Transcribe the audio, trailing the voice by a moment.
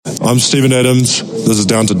I'm Stephen Adams. This is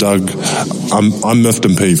Down to Doug. I'm miffed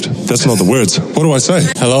and peeved. That's not the words. What do I say?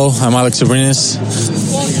 Hello, I'm Alex Abrinas.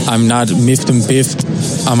 I'm not miffed and peeved.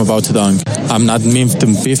 I'm about to dunk. I'm not miffed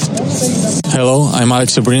and peeved. Hello, I'm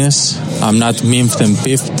Alex Abrinas. I'm not miffed and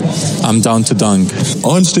peeved. I'm down to dunk.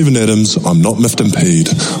 I'm Stephen Adams. I'm not miffed and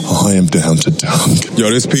peeved. I am down to dunk. Yo,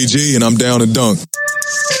 this PG and I'm down to dunk.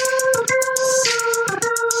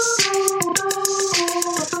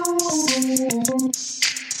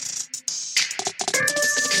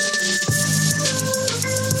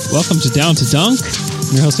 Welcome to Down to Dunk.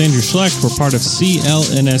 I'm your host, Andrew Schlecht. We're part of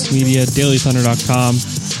CLNS Media, DailyThunder.com.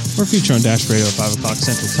 We're featured on Dash Radio at 5 o'clock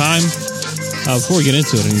Central Time. Before we get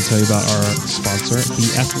into it, I need to tell you about our sponsor,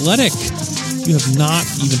 The Athletic. You have not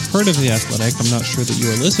even heard of The Athletic. I'm not sure that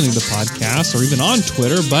you are listening to podcasts or even on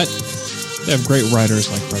Twitter, but they have great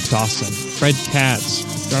writers like Brett Dawson, Fred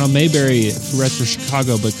Katz, Donald Mayberry, who writes for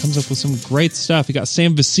Chicago, but comes up with some great stuff. You got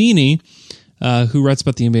Sam Vecini, who writes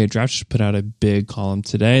about the NBA draft. Just put out a big column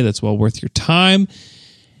today that's well worth your time.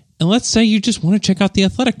 And let's say you just want to check out The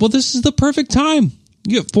Athletic. Well, this is the perfect time.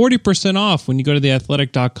 You get 40% off when you go to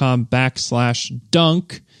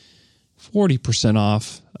theathletic.com/dunk. 40%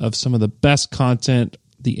 off of some of the best content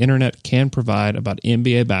the internet can provide about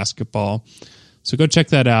NBA basketball. So go check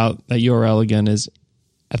that out. That URL again is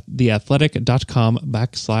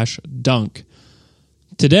theathletic.com/dunk.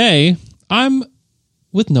 Today, I'm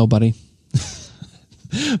with nobody.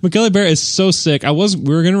 McKelly Bear is so sick. We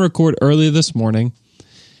were going to record early this morning,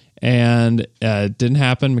 and it didn't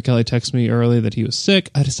happen. McKelly texted me early that he was sick.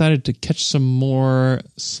 I decided to catch some more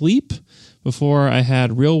sleep before I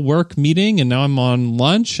had real work meeting, and now I'm on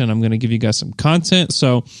lunch, and I'm going to give you guys some content.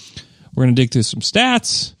 So we're going to dig through some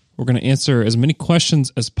stats. We're going to answer as many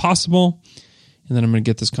questions as possible, and then I'm going to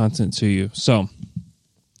get this content to you. So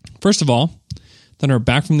first of all, Thunder are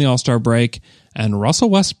back from the All-Star break, and Russell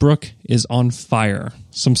Westbrook is on fire.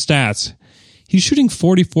 Some stats. He's shooting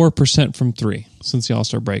 44% from three since the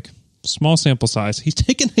All-Star break. Small sample size. He's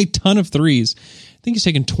taken a ton of threes. I think he's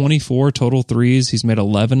taken 24 total threes. He's made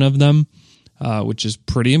 11 of them, which is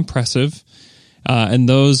pretty impressive. And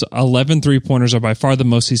those 11 three-pointers are by far the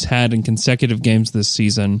most he's had in consecutive games this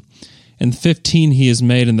season. And 15 he has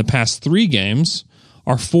made in the past 3 games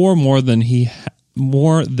are 4 more than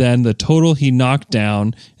the total he knocked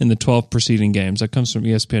down in the 12 preceding games. That comes from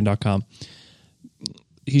ESPN.com.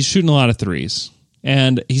 He's shooting a lot of threes,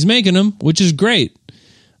 and he's making them, which is great.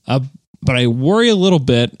 But I worry a little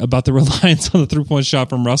bit about the reliance on the three-point shot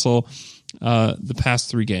from Russell the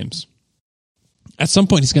past 3 games. At some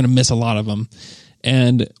point, he's going to miss a lot of them,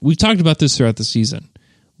 and we've talked about this throughout the season.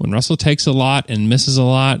 When Russell takes a lot and misses a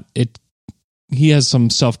lot, he has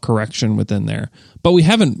some self-correction within there. But we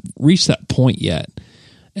haven't reached that point yet.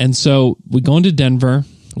 And so we go into Denver.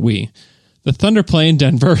 The Thunder play in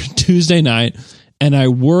Denver Tuesday night, and I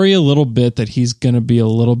worry a little bit that he's going to be a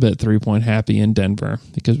little bit three-point happy in Denver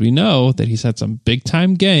because we know that he's had some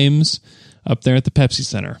big-time games up there at the Pepsi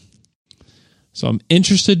Center. So I'm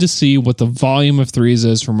interested to see what the volume of threes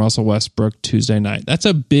is from Russell Westbrook Tuesday night. That's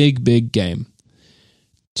a big, big game.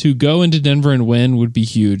 To go into Denver and win would be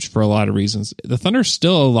huge for a lot of reasons. The Thunder are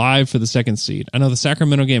still alive for the 2nd seed. I know the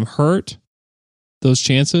Sacramento game hurt those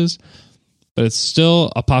chances, but it's still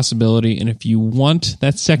a possibility. And if you want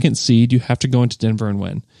that 2nd seed, you have to go into Denver and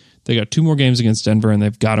win. They got 2 more games against Denver, and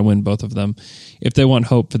they've got to win both of them if they want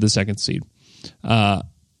hope for the 2nd seed.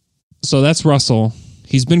 So that's Russell.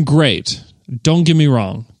 He's been great. Don't get me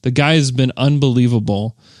wrong. The guy has been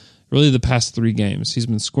unbelievable. Really, the past 3 games, he's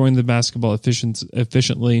been scoring the basketball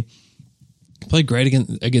efficiently. He played great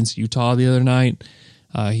against Utah the other night.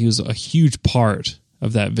 He was a huge part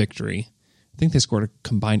of that victory. I think they scored a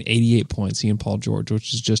combined 88 points, he and Paul George,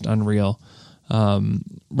 which is just unreal.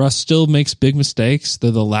 Russ still makes big mistakes.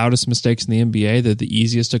 They're the loudest mistakes in the NBA. They're the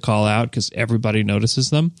easiest to call out because everybody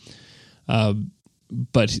notices them.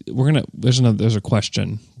 But there's a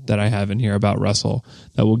question that I have in here about Russell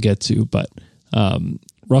that we'll get to, but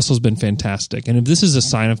Russell's been fantastic. And if this is a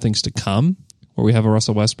sign of things to come, where we have a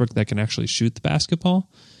Russell Westbrook that can actually shoot the basketball,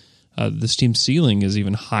 this team's ceiling is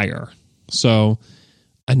even higher. So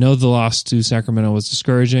I know the loss to Sacramento was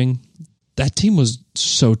discouraging. That team was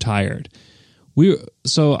so tired.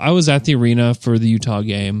 So I was at the arena for the Utah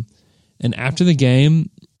game, and after the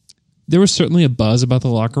game, there was certainly a buzz about the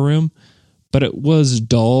locker room, but it was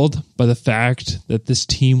dulled by the fact that this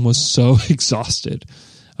team was so exhausted.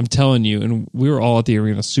 I'm telling you, and we were all at the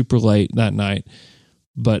arena super late that night,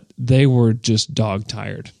 but they were just dog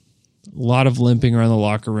tired. A lot of limping around the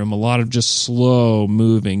locker room, a lot of just slow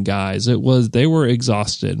moving guys. They were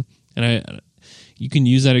exhausted, and you can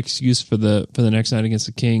use that excuse for the next night against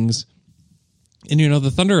the Kings. And,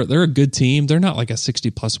 the Thunder, they're a good team. They're not like a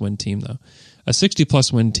 60-plus win team, though. A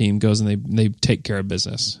 60-plus win team goes and they take care of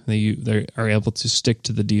business. They are able to stick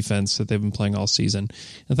to the defense that they've been playing all season.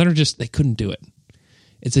 The Thunder they couldn't do it.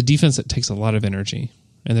 It's a defense that takes a lot of energy.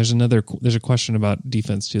 And there's a question about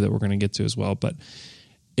defense, too, that we're going to get to as well. But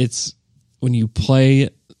it's when you play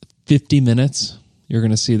 50 minutes, you're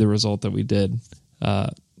going to see the result that we did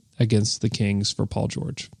against the Kings for Paul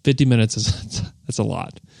George. 50 minutes that's a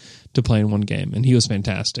lot to play in one game, and he was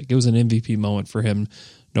fantastic. It was an MVP moment for him,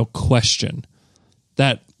 no question.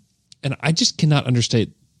 And I just cannot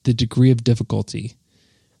understate the degree of difficulty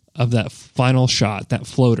of that final shot, that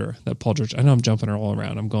floater, that Paul George. I know I'm jumping all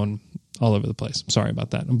around. I'm going all over the place. I'm sorry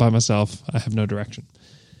about that. I'm by myself. I have no direction.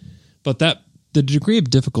 But the degree of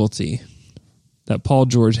difficulty that Paul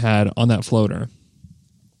George had on that floater,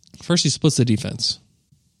 first he splits the defense.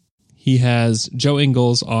 He has Joe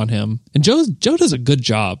Ingles on him. And Joe does a good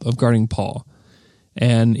job of guarding Paul.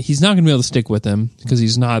 And he's not going to be able to stick with him because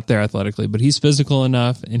he's not there athletically, but he's physical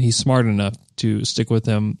enough and he's smart enough to stick with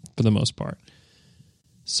him for the most part.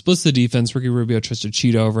 Splits the defense. Ricky Rubio tries to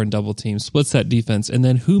cheat over and double team. Splits that defense. And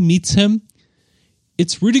then who meets him?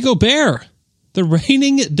 It's Rudy Gobert, the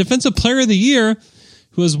reigning Defensive Player of the Year,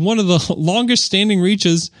 who has one of the longest standing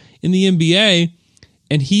reaches in the NBA.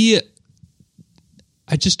 And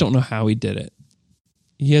I just don't know how he did it.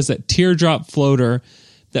 He has that teardrop floater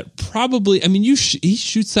that probably, he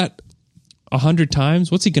shoots that 100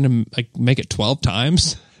 times. What's he going to make it 12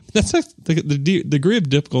 times? That's the degree of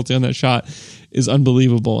difficulty on that shot is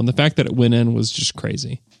unbelievable. And the fact that it went in was just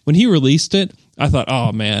crazy. When he released it, I thought,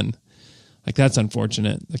 oh man, that's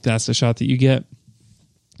unfortunate. That's the shot that you get.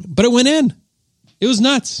 But it went in. It was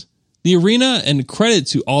nuts. The arena, and credit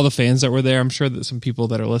to all the fans that were there. I'm sure that some people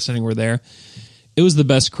that are listening were there. It was the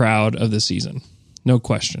best crowd of the season. No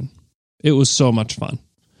question. It was so much fun.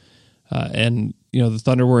 And, the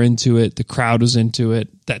Thunder were into it. The crowd was into it.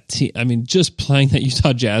 That team, just playing that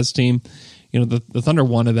Utah Jazz team, the Thunder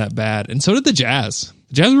wanted that bad. And so did the Jazz.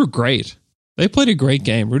 The Jazz were great. They played a great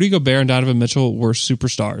game. Rudy Gobert and Donovan Mitchell were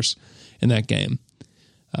superstars in that game.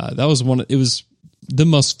 It was the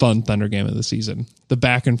most fun Thunder game of the season. The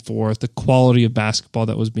back and forth, the quality of basketball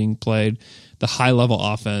that was being played, the high level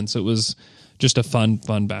offense. It was just a fun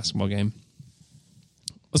basketball game.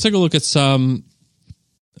 Let's take a look at some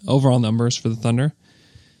overall numbers for the Thunder.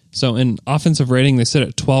 So in offensive rating, they sit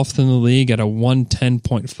at 12th in the league at a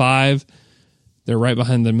 110.5. They're right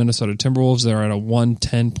behind the Minnesota Timberwolves. They're at a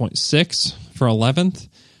 110.6 for 11th.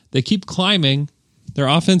 They keep climbing. Their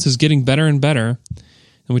offense is getting better and better.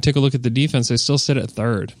 And we take a look at the defense. They still sit at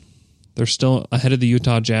 3rd. They're still ahead of the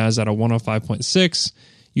Utah Jazz at a 105.6.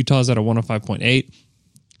 Utah's at a 105.8.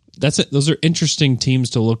 That's it. Those are interesting teams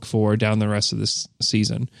to look for down the rest of this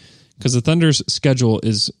season, because the Thunder's schedule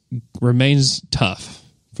remains tough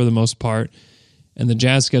for the most part, and the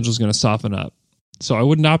Jazz schedule is going to soften up. So I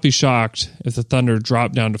would not be shocked if the Thunder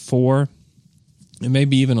dropped down to 4, and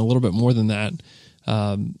maybe even a little bit more than that.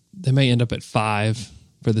 They may end up at 5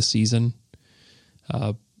 for the season.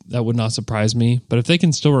 That would not surprise me. But if they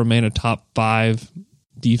can still remain a top 5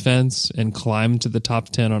 defense and climb to the top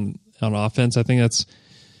 10 on offense, I think that's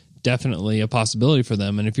definitely a possibility for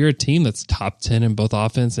them. And if you're a team that's top 10 in both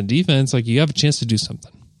offense and defense, you have a chance to do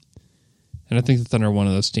something. And I think the Thunder are one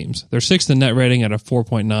of those teams. They're 6th in net rating at a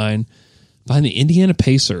 4.9, behind the Indiana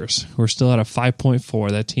Pacers, who are still at a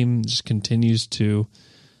 5.4. That team just continues to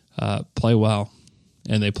play well,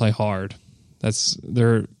 and they play hard.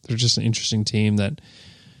 They're just an interesting team that,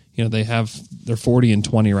 they're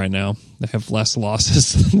 40-20 right now. They have less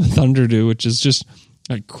losses than the Thunder do, which is just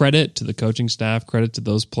credit to the coaching staff, credit to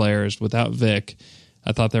those players. Without Vic,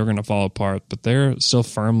 I thought they were going to fall apart, but they're still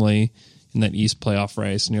firmly in that East playoff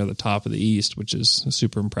race near the top of the East, which is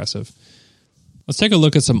super impressive. Let's take a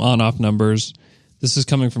look at some on-off numbers. This is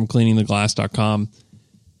coming from cleaningtheglass.com.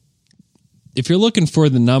 If you're looking for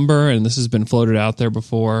the number, and this has been floated out there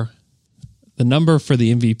before, the number for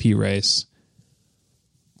the MVP race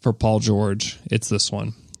for Paul George, it's this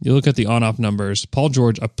one. You look at the on-off numbers, Paul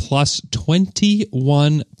George, a plus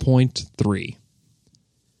 21.3.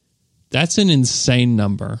 That's an insane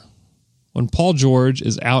number. When Paul George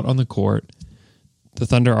is out on the court, the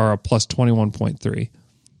Thunder are a plus 21.3.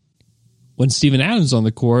 When Steven Adams is on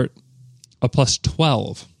the court, a plus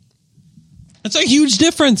 12. That's a huge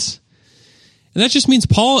difference. And that just means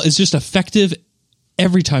Paul is just effective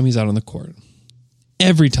every time he's out on the court.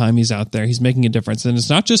 Every time he's out there, he's making a difference. And it's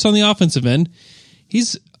not just on the offensive end.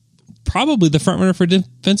 He's probably the frontrunner for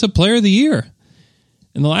Defensive Player of the Year.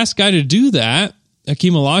 And the last guy to do that,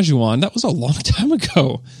 Hakeem Olajuwon, that was a long time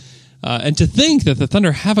ago. And to think that the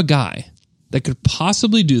Thunder have a guy that could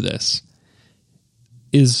possibly do this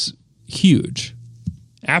is huge.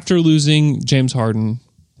 After losing James Harden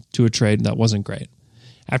to a trade that wasn't great,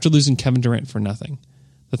 after losing Kevin Durant for nothing,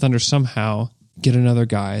 the Thunder somehow get another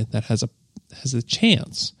guy that has a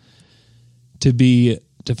chance to be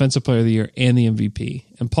Defensive Player of the Year and the MVP.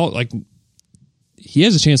 And Paul, he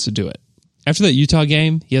has a chance to do it. After that Utah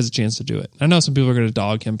game, he has a chance to do it. I know some people are going to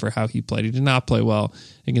dog him for how he played. He did not play well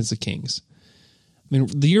against the Kings. I mean,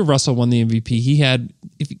 the year Russell won the MVP, he had,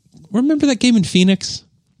 remember that game in Phoenix?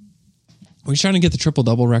 Where he's trying to get the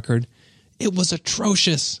triple-double record? It was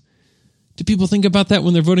atrocious. Do people think about that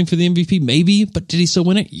when they're voting for the MVP? Maybe, but did he still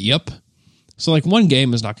win it? Yep. So, one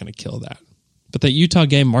game is not going to kill that. But that Utah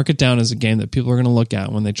game, mark it down as a game that people are going to look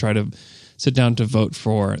at when they try to sit down to vote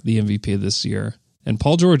for the MVP this year. And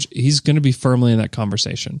Paul George, he's going to be firmly in that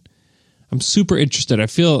conversation. I'm super interested. I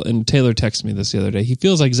feel, and Taylor texted me this the other day, he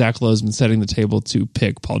feels like Zach Lowe's been setting the table to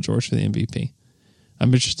pick Paul George for the MVP.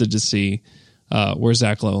 I'm interested to see where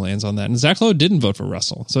Zach Lowe lands on that. And Zach Lowe didn't vote for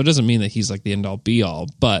Russell, so it doesn't mean that he's the end-all, be-all,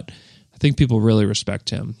 but I think people really respect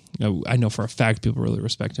him. I know for a fact people really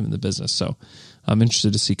respect him in the business, so I'm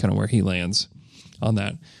interested to see kind of where he lands on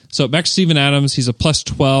that. So back to Steven Adams, he's a plus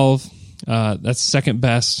 12. That's second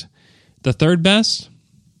best. The third best,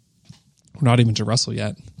 we're not even to Russell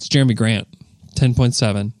yet. It's Jeremy Grant,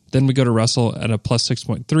 10.7. Then we go to Russell at a plus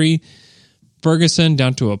 6.3. Ferguson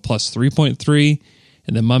down to a plus 3.3.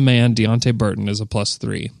 And then my man, Deonte Burton, is a plus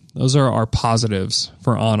 3. Those are our positives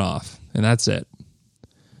for on-off, and that's it.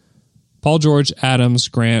 Paul George, Adams,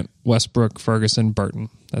 Grant, Westbrook, Ferguson, Burton.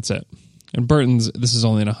 That's it. And this is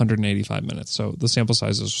only in 185 minutes, so the sample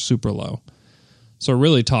size is super low. So we're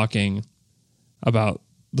really talking about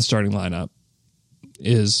the starting lineup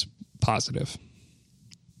is positive,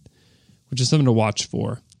 which is something to watch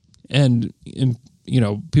for. And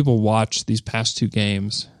people watch these past two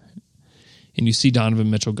games, and you see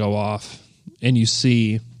Donovan Mitchell go off, and you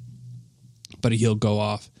see Buddy Hield go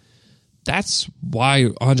off. That's why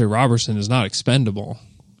Andre Robertson is not expendable,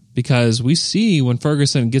 because we see when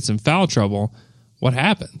Ferguson gets in foul trouble, what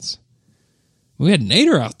happens. We had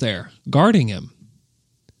Nader out there guarding him.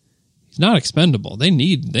 He's not expendable. They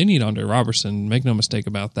need Andre Robertson. Make no mistake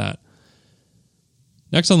about that.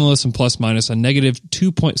 Next on the list in plus minus, a negative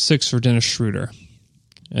 2.6 for Dennis Schroeder.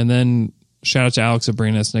 And then shout out to Alex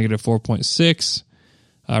Abrinas, negative 4.6.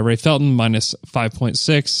 Ray Felton, minus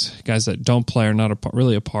 5.6. Guys that don't play are not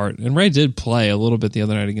really a part. And Ray did play a little bit the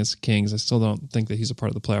other night against the Kings. I still don't think that he's a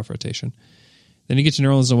part of the playoff rotation. Then you get to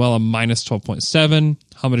Nerlens Noel, a minus 12.7.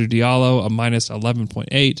 Hamidou Diallo, a minus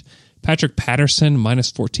 11.8. Patrick Patterson,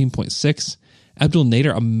 minus 14.6. Abdul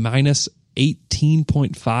Nader, a minus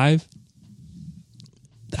 18.5.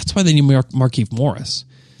 That's why they need Markieff Morris.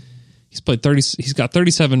 He's played 30. He's got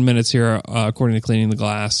 37 minutes here, according to Cleaning the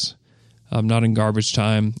Glass. Not in garbage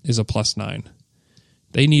time, is a plus 9.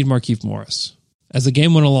 They need Markieff Morris. As the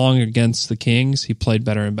game went along against the Kings, he played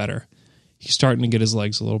better and better. He's starting to get his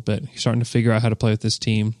legs a little bit. He's starting to figure out how to play with this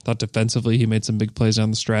team. Thought defensively he made some big plays down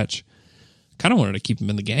the stretch. Kind of wanted to keep him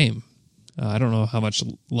in the game. I don't know how much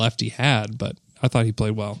left he had, but I thought he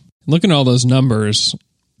played well. Looking at all those numbers,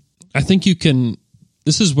 I think you can...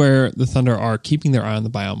 This is where the Thunder are keeping their eye on the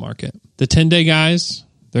buyout market. The 10-day guys,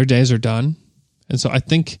 their days are done. And so I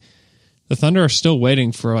think the Thunder are still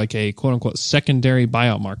waiting for a quote-unquote secondary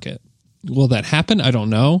buyout market. Will that happen? I don't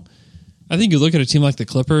know. I think you look at a team like the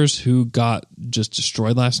Clippers, who got just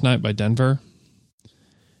destroyed last night by Denver.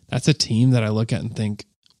 That's a team that I look at and think,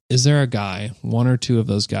 is there a guy, one or two of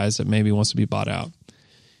those guys, that maybe wants to be bought out?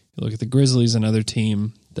 You look at the Grizzlies, another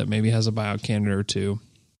team that maybe has a buyout candidate or two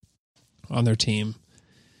on their team.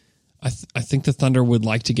 I think the Thunder would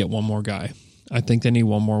like to get one more guy. I think they need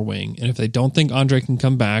one more wing. And if they don't think Andre can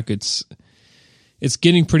come back, it's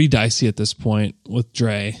getting pretty dicey at this point with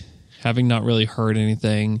Dre, having not really heard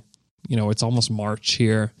anything. It's almost March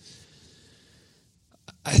here.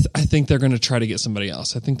 I think they're going to try to get somebody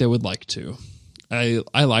else. I think they would like to. I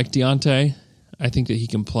like Deonte. I think that he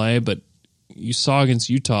can play, but you saw against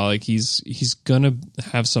Utah, he's going to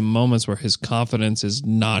have some moments where his confidence is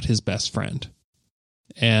not his best friend.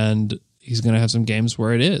 And he's going to have some games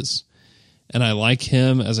where it is. And I like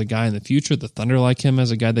him as a guy in the future. The Thunder like him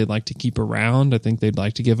as a guy they'd like to keep around. I think they'd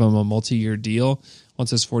like to give him a multi-year deal once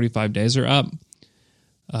his 45 days are up.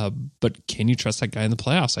 But can you trust that guy in the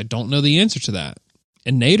playoffs? I don't know the answer to that.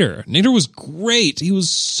 And Nader was great. He was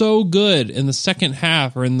so good in the second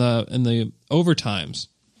half or in the overtimes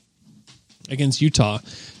against Utah.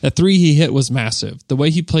 That three he hit was massive. The way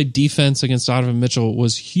he played defense against Donovan Mitchell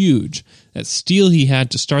was huge. That steal he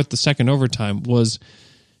had to start the second overtime was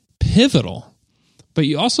pivotal. But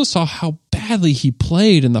you also saw how badly he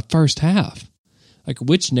played in the first half.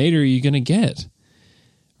 Which Nader are you going to get?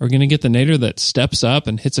 Are we going to get the Nader that steps up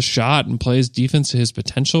and hits a shot and plays defense to his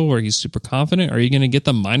potential where he's super confident? Or are you going to get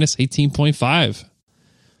the minus 18.5?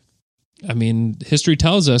 I mean, history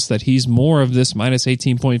tells us that he's more of this minus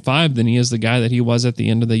 18.5 than he is the guy that he was at the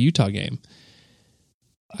end of the Utah game.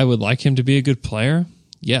 I would like him to be a good player.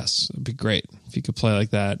 Yes, it'd be great if he could play like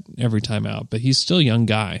that every time out. But he's still a young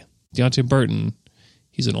guy. Deontay Burton,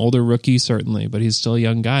 he's an older rookie, certainly, but he's still a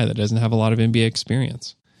young guy that doesn't have a lot of NBA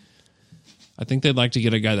experience. I think they'd like to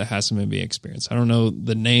get a guy that has some NBA experience. I don't know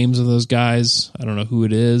the names of those guys. I don't know who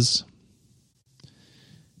it is.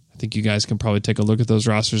 I think you guys can probably take a look at those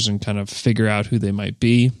rosters and kind of figure out who they might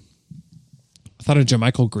be. I thought a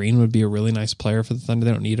JaMychal Green would be a really nice player for the Thunder.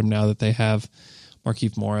 They don't need him now that they have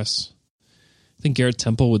Markieff Morris. I think Garrett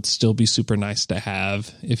Temple would still be super nice to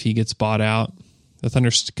have if he gets bought out. The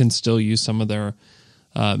Thunder can still use some of their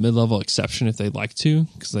mid-level exception if they'd like to,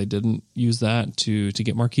 because they didn't use that to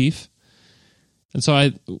get Markieff. And so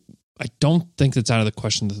I don't think it's out of the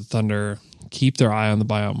question that the Thunder keep their eye on the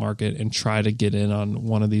buyout market and try to get in on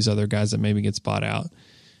one of these other guys that maybe gets bought out,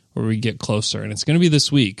 or we get closer. And it's going to be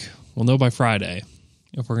this week. We'll know by Friday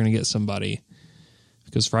if we're going to get somebody,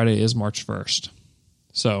 because Friday is March 1st.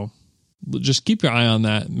 So just keep your eye on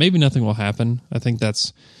that. Maybe nothing will happen. I think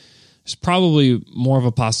it's probably more of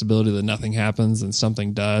a possibility that nothing happens than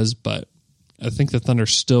something does, but I think the Thunder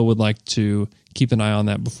still would like to keep an eye on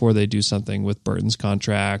that before they do something with Burton's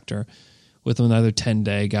contract or with another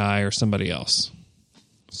 10-day guy or somebody else.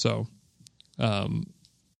 So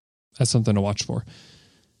that's something to watch for.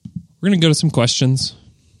 We're going to go to some questions.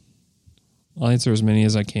 I'll answer as many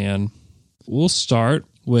as I can. We'll start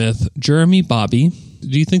with Jeremy Bobby.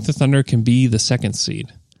 Do you think the Thunder can be the second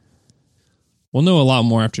seed? We'll know a lot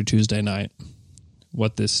more after Tuesday night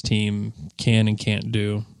what this team can and can't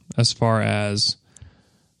do as far as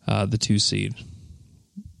the 2 seed,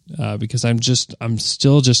 because I'm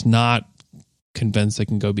still just not convinced they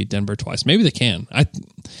can go beat Denver twice. Maybe they can.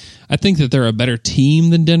 I think that they're a better team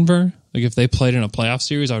than Denver. Like if they played in a playoff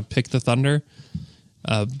series, I would pick the Thunder.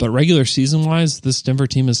 But regular season wise, this Denver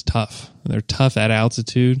team is tough. They're tough at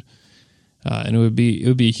altitude, and it would be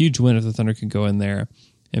a huge win if the Thunder could go in there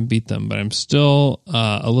and beat them. But I'm still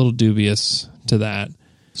a little dubious to that.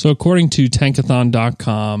 So according to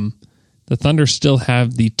Tankathon.com, the Thunder still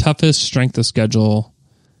have the toughest strength of schedule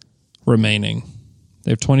remaining.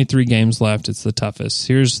 They have 23 games left. It's the toughest.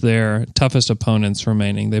 Here's their toughest opponents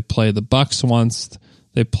remaining. They play the Bucks once.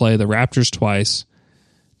 They play the Raptors twice.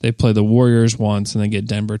 They play the Warriors once, and they get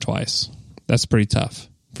Denver twice. That's pretty tough.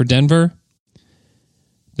 For Denver,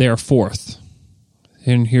 they are 4th.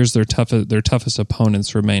 And here's their toughest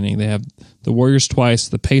opponents remaining. They have the Warriors twice,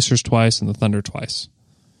 the Pacers twice, and the Thunder twice.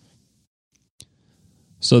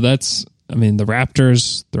 So that's, I mean, the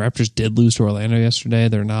Raptors did lose to Orlando yesterday.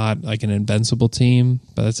 They're not like an invincible team,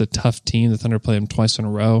 but it's a tough team. The Thunder play them twice in a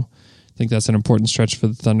row. I think that's an important stretch for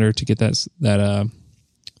the Thunder to get that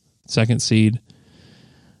second seed.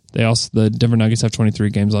 The Denver Nuggets have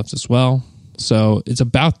 23 games left as well. So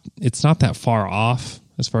it's not that far off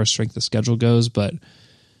as far as strength of schedule goes, but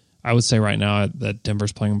I would say right now that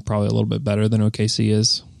Denver's playing probably a little bit better than OKC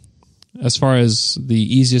is. As far as the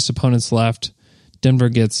easiest opponents left, Denver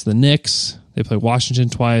gets the Knicks. They play Washington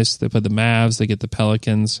twice. They play the Mavs. They get the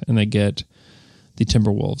Pelicans, and they get the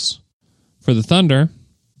Timberwolves. For the Thunder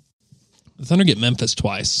get Memphis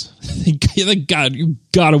twice. You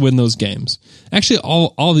got to win those games. Actually,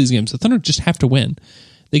 all these games, the Thunder just have to win.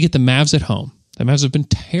 They get the Mavs at home. The Mavs have been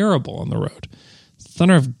terrible on the road. The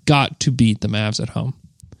Thunder have got to beat the Mavs at home.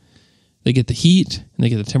 They get the Heat, and they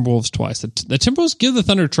get the Timberwolves twice. The Timberwolves give the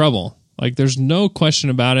Thunder trouble. Like, there's no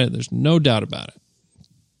question about it. There's no doubt about it.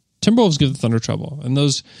 Timberwolves give the Thunder trouble, and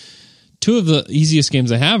those 2 of the easiest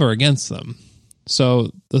games they have are against them.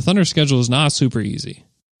 So the Thunder schedule is not super easy.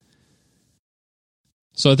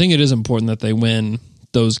 So I think it is important that they win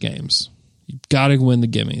those games. You've got to win the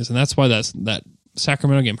gimmies, and that's why that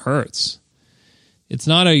Sacramento game hurts. It's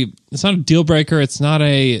not a deal breaker. It's not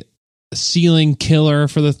a ceiling killer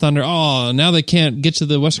for the Thunder. Oh, now they can't get to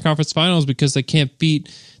the Western Conference Finals because they can't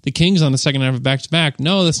beat the Kings on the second half of back-to-back.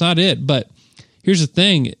 No, that's not it. But here's the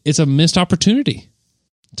thing. It's a missed opportunity.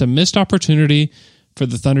 It's a missed opportunity for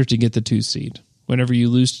the Thunder to get the 2 seed whenever you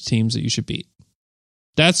lose to teams that you should beat.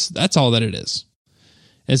 That's all that it is.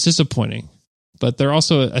 It's disappointing. But they're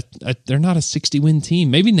also they're not a 60-win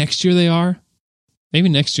team. Maybe next year they are. Maybe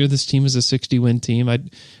next year this team is a 60-win team. I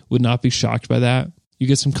would not be shocked by that. You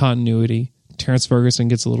get some continuity. Terrence Ferguson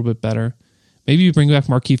gets a little bit better. Maybe you bring back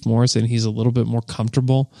Markieff Morris and he's a little bit more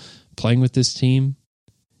comfortable playing with this team.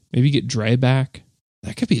 Maybe you get Dre back.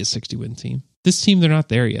 That could be a 60-win team. This team, they're not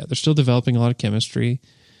there yet. They're still developing a lot of chemistry.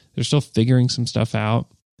 They're still figuring some stuff out.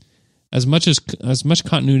 As much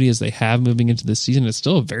continuity as they have moving into this season, it's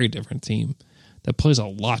still a very different team that plays a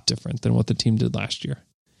lot different than what the team did last year.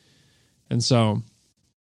 And so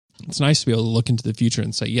it's nice to be able to look into the future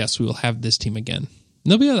and say, yes, we will have this team again.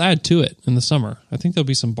 And they'll be able to add to it in the summer. I think there'll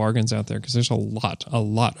be some bargains out there because there's a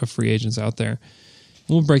lot of free agents out there. And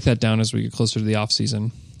we'll break that down as we get closer to the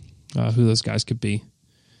offseason, who those guys could be.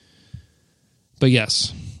 But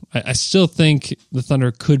yes, I still think the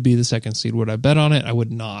Thunder could be the second seed. Would I bet on it? I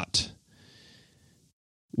would not.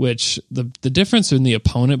 Which the difference in the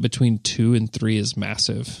opponent between 2 and 3 is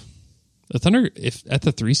massive. The Thunder, if at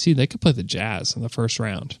the 3 seed, they could play the Jazz in the first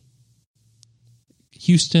round.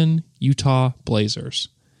 Houston, Utah, Blazers.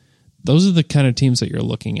 Those are the kind of teams that you're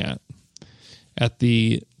looking at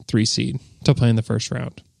the 3 seed to play in the first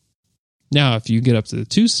round. Now, if you get up to the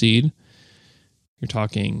 2 seed, you're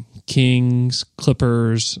talking Kings,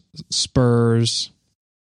 Clippers, Spurs.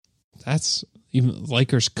 That's even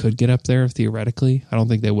Lakers could get up there theoretically. I don't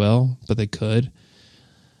think they will, but they could.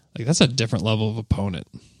 Like, that's a different level of opponent.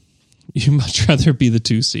 You'd much rather be the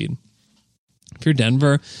 2 seed. If you're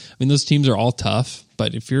Denver, I mean, those teams are all tough,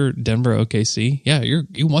 but if you're Denver, OKC, yeah,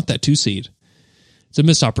 you want that 2 seed. It's a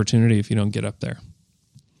missed opportunity if you don't get up there.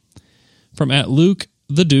 From @Luke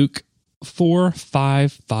the Duke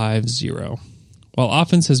 4550. While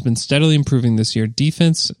offense has been steadily improving this year,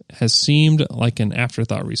 defense has seemed like an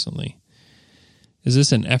afterthought recently. Is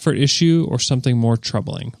this an effort issue or something more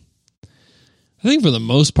troubling? I think for the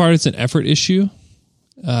most part, it's an effort issue,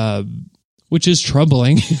 which is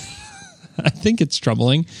troubling. I think it's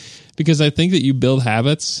troubling because I think that you build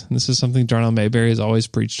habits. And this is something Darnell Mayberry has always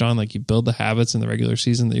preached on. Like, you build the habits in the regular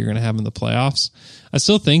season that you're going to have in the playoffs. I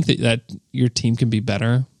still think that your team can be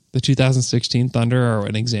better. The 2016 Thunder are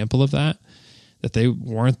an example of that they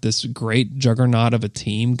weren't this great juggernaut of a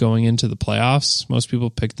team going into the playoffs. Most people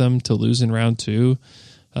picked them to lose in round 2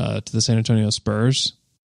 to the San Antonio Spurs.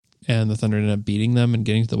 And the Thunder ended up beating them and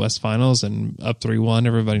getting to the West Finals and up 3-1.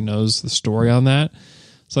 Everybody knows the story on that.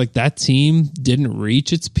 It's like that team didn't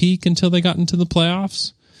reach its peak until they got into the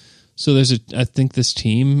playoffs. So I think this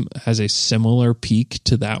team has a similar peak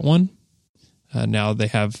to that one. Now they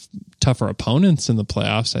have tougher opponents in the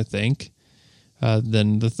playoffs, I think,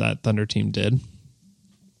 than that Thunder team did.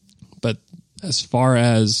 But as far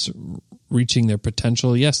as reaching their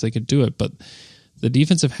potential, yes, they could do it. But the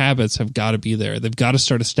defensive habits have got to be there. They've got to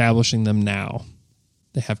start establishing them now.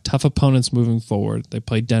 They have tough opponents moving forward. They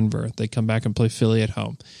play Denver. They come back and play Philly at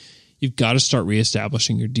home. You've got to start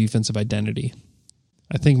reestablishing your defensive identity.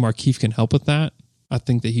 I think Markieff can help with that. I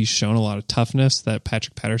think that he's shown a lot of toughness that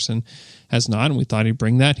Patrick Patterson has not, and we thought he'd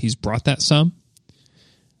bring that. He's brought that some.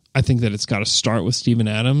 I think that it's got to start with Steven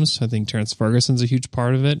Adams. I think Terrence Ferguson's a huge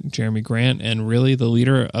part of it, Jeremy Grant, and really the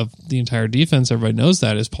leader of the entire defense, everybody knows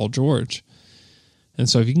that, is Paul George. And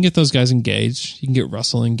so if you can get those guys engaged, you can get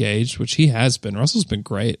Russell engaged, which he has been. Russell's been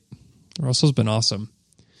great. Russell's been awesome.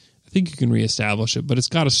 I think you can reestablish it, but it's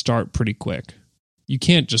got to start pretty quick. You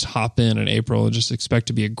can't just hop in April and just expect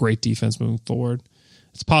to be a great defense moving forward.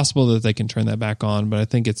 It's possible that they can turn that back on, but I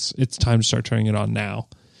think it's time to start turning it on now.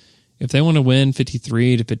 If they want to win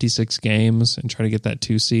 53 to 56 games and try to get that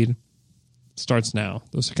 2 seed, it starts now.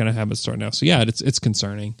 Those kind of habits start now. So yeah, it's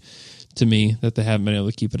concerning to me that they haven't been able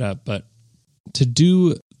to keep it up, but to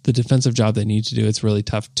do the defensive job they need to do, it's really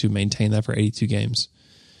tough to maintain that for 82 games.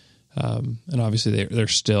 And obviously they're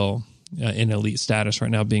still in elite status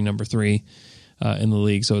right now, being number 3 in the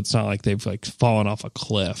league. So it's not like they've fallen off a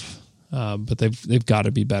cliff, but they've got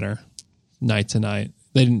to be better night to night.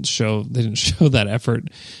 They didn't show that effort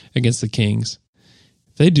against the Kings.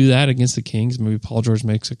 If they do that against the Kings, maybe Paul George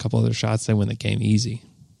makes a couple other shots, they win the game easy,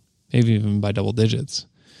 maybe even by double digits.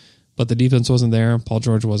 But the defense wasn't there. Paul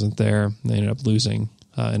George wasn't there. They ended up losing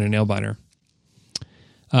in a nail-biter.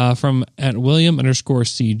 From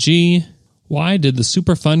 @William_CG, why did the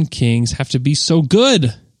super fun Kings have to be so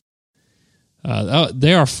good?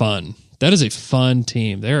 They are fun. That is a fun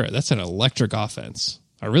team. That's an electric offense.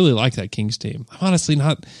 I really like that Kings team. I'm honestly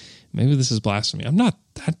not, maybe this is blasphemy, I'm not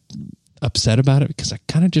that upset about it because I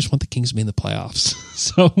kind of just want the Kings to be in the playoffs.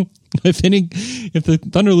 So if the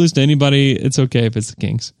Thunder lose to anybody, it's okay if it's the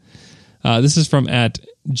Kings. This is from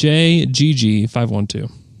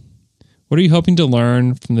 @JGG512. What are you hoping to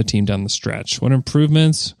learn from the team down the stretch? What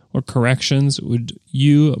improvements or corrections would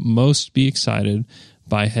you most be excited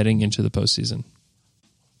by heading into the postseason?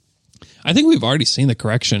 I think we've already seen the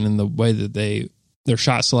correction in the way that their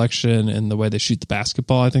shot selection and the way they shoot the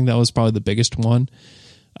basketball. I think that was probably the biggest one.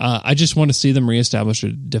 I just want to see them reestablish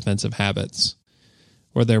defensive habits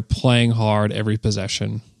where they're playing hard every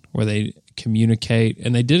possession, where they communicate.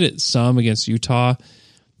 And they did it some against Utah,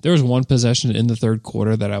 There was one possession in the third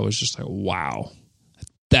quarter that I was just like, wow,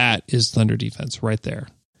 that is Thunder defense right there.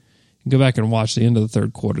 Go back and watch the end of the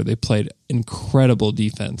third quarter. They played incredible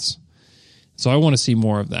defense. So I want to see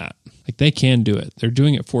more of that. Like, they can do it. They're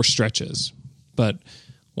doing it for stretches. But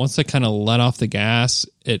once they kind of let off the gas,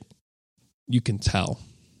 you can tell.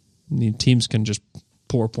 I mean, teams can just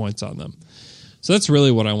pour points on them. So that's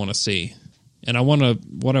really what I want to see. And I want to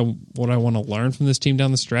what I want to learn from this team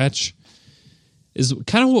down the stretch is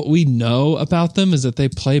kind of what we know about them is that they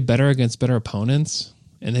play better against better opponents,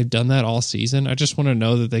 and they've done that all season. I just want to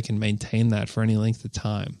know that they can maintain that for any length of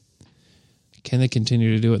time. Can they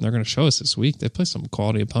continue to do it? And they're going to show us this week. They play some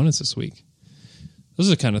quality opponents this week. Those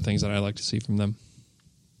are the kind of things that I like to see from them.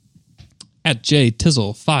 At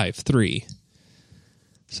JTizzle53.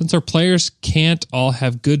 Since our players can't all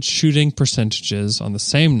have good shooting percentages on the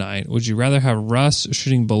same night, would you rather have Russ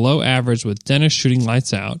shooting below average with Dennis shooting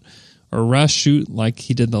lights out, or Russ shoot like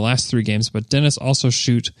he did the last 3 games, but Dennis also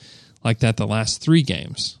shoot like that the last 3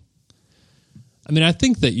 games? I mean, I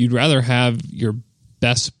think that you'd rather have your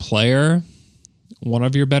best player, one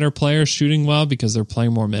of your better players, shooting well because they're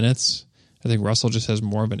playing more minutes. I think Russell just has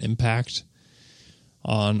more of an impact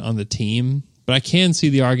on the team. But I can see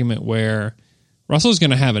the argument where Russell's going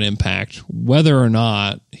to have an impact whether or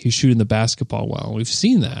not he's shooting the basketball well. We've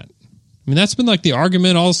seen that. I mean, that's been like the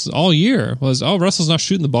argument all year was, oh, Russell's not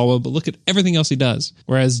shooting the ball well, but look at everything else he does.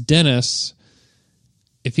 Whereas Dennis,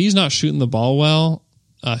 if he's not shooting the ball well,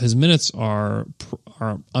 his minutes are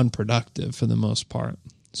unproductive for the most part.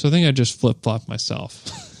 So I think I just flip-flop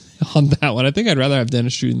myself on that one. I think I'd rather have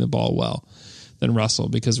Dennis shooting the ball well than Russell,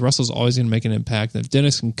 because Russell's always going to make an impact. And if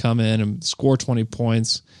Dennis can come in and score 20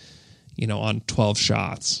 points, on 12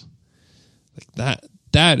 shots, like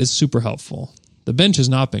that is super helpful. The bench has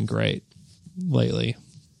not been great lately.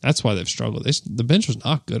 That's why they've struggled. The bench was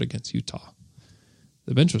not good against Utah.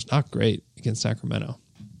 The bench was not great against Sacramento.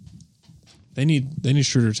 They need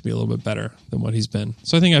Schroeder to be a little bit better than what he's been.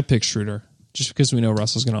 So I think I picked Schroeder just because we know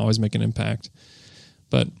Russell's going to always make an impact.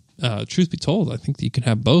 But truth be told, I think that you can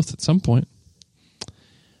have both at some point.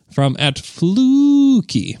 From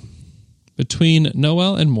 @Fluky. Between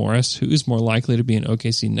Noel and Morris, who is more likely to be in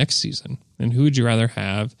OKC next season? And who would you rather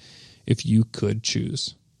have if you could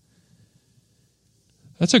choose?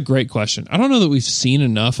 That's a great question. I don't know that we've seen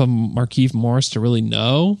enough of Markieff Morris to really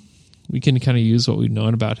know. We can kind of use what we've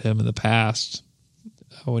known about him in the past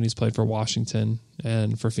when he's played for Washington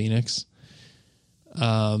and for Phoenix.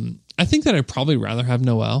 I think that I'd probably rather have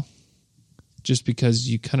Noel, just because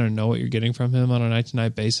you kind of know what you're getting from him on a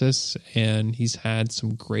night-to-night basis, and he's had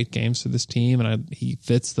some great games for this team, and he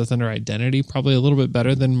fits the Thunder identity probably a little bit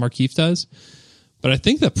better than Markieff does. But I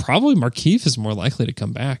think that probably Markieff is more likely to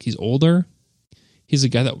come back. He's older. He's a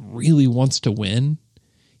guy that really wants to win.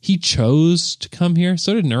 He chose to come here.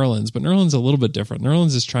 So did Nerlens, but Nerlens is a little bit different.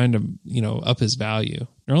 Nerlens is trying to, up his value.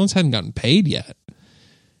 Nerlens hadn't gotten paid yet.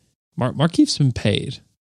 Markieff's been paid.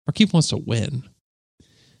 Markieff wants to win.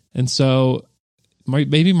 And so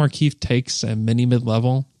maybe Markieff takes a mini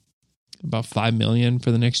mid-level, about $5 million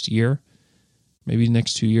for the next year, maybe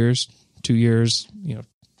next 2 years,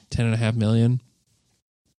 $10.5 million.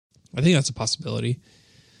 I think that's a possibility.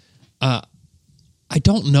 I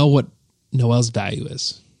don't know what Noel's value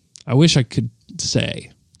is. I wish I could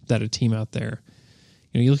say that a team out there,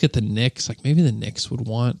 you look at the Knicks, like maybe the Knicks would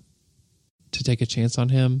want to take a chance on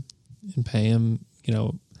him and pay him,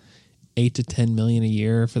 $8 to $10 million a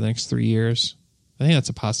year for the next 3 years. I think that's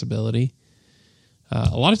a possibility.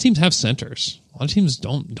 A lot of teams have centers. A lot of teams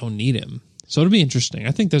don't need him. So it'll be interesting.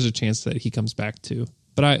 I think there's a chance that he comes back too.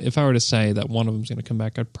 But if I were to say that one of them is going to come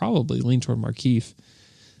back, I'd probably lean toward Markieff.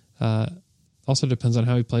 Also depends on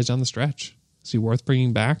how he plays down the stretch. Is he worth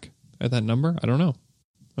bringing back at that number? I don't know.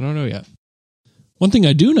 I don't know yet. One thing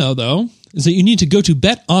I do know, though, is that you need to go to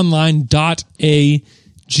betonline.ag.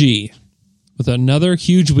 With another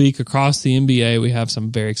huge week across the NBA, we have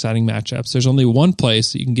some very exciting matchups. There's only one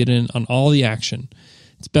place that you can get in on all the action.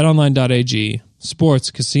 It's betonline.ag.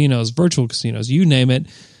 Sports, casinos, virtual casinos, you name it.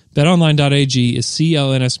 BetOnline.ag is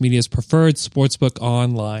CLNS Media's preferred sportsbook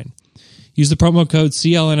online. Use the promo code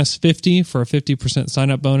CLNS50 for a 50%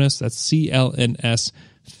 sign-up bonus. That's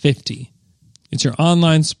CLNS50. It's your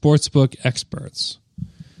online sportsbook experts.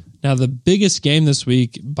 Now, the biggest game this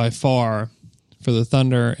week by far for the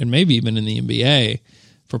Thunder, and maybe even in the NBA,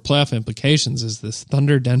 for playoff implications, is this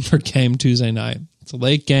Thunder-Denver game Tuesday night. It's a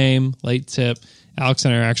late game, late tip. Alex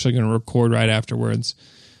and I are actually going to record right afterwards.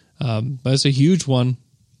 But it's a huge one.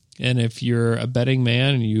 And if you're a betting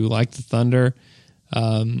man and you like the Thunder,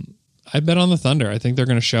 I bet on the Thunder. I think they're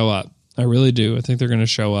going to show up. I really do. I think they're going to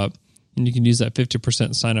show up. And you can use that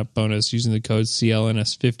 50% sign-up bonus using the code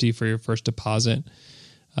CLNS50 for your first deposit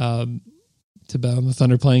to bet on the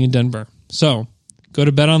Thunder playing in Denver. So go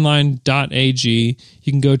to betonline.ag.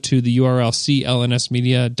 You can go to the URL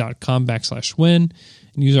clnsmedia.com/win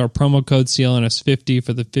and use our promo code CLNS50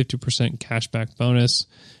 for the 50% cashback bonus.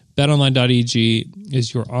 betonline.ag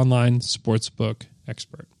is your online sportsbook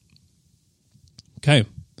expert. Okay.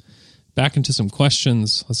 Back into some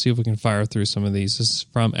questions. Let's see if we can fire through some of these. This is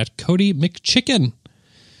from at Cody McChicken.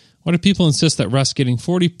 Why do people insist that Russ getting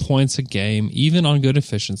 40 points a game, even on good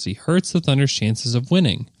efficiency, hurts the Thunder's chances of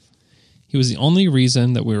winning? He was the only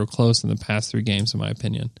reason that we were close in the past 3 games, in my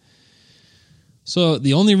opinion. So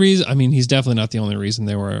the only reason, I mean, he's definitely not the only reason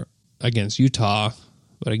they were against Utah,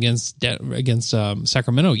 but against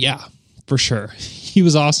Sacramento, yeah, for sure. He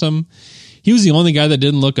was awesome. He was the only guy that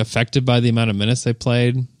didn't look affected by the amount of minutes they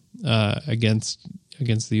played against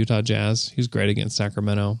the Utah Jazz. He was great against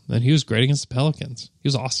Sacramento, and he was great against the Pelicans. He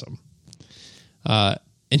was awesome.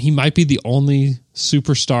 And he might be the only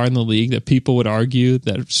superstar in the league that people would argue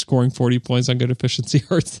that scoring 40 points on good efficiency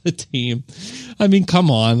hurts the team. I mean, come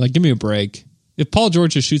on, like, give me a break. If Paul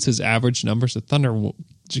George just shoots his average numbers, the Thunder will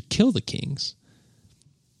just kill the Kings.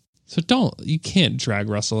 So you can't drag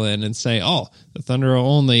Russell in and say, oh, the Thunder are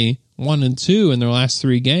only 1-2 in their last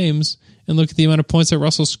 3 games, and look at the amount of points that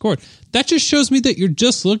Russell scored. That just shows me that you're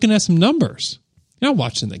just looking at some numbers. You're not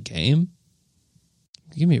watching the game.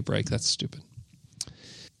 Give me a break. That's stupid.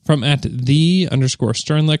 From at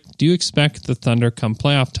 @the_Sternlick, do you expect the Thunder come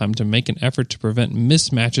playoff time to make an effort to prevent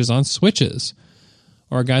mismatches on switches?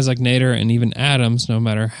 Or are guys like Nader and even Adams, no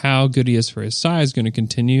matter how good he is for his size, going to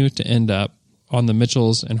continue to end up on the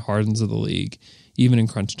Mitchells and Hardens of the league, even in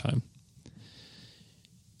crunch time?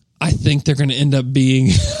 I think they're going to end up being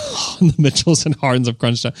on the Mitchells and Hardens of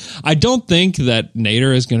crunch time. I don't think that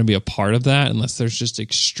Nader is going to be a part of that unless there's just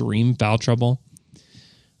extreme foul trouble.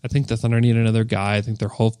 I think the Thunder need another guy. I think they're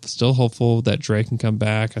still hopeful that Dre can come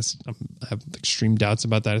back. I have extreme doubts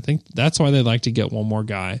about that. I think that's why they like to get one more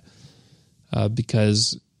guy,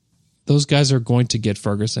 because those guys are going to get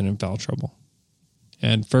Ferguson in foul trouble.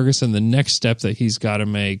 And Ferguson, the next step that he's got to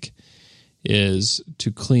make is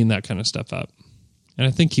to clean that kind of stuff up. And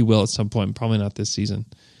I think he will at some point, probably not this season.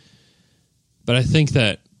 But I think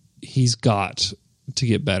that he's got to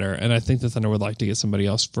get better. And I think the Thunder would like to get somebody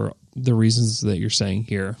else for the reasons that you're saying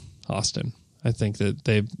here, Austin. I think that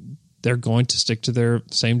they're going to stick to their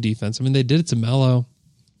same defense. I mean, they did it to Melo.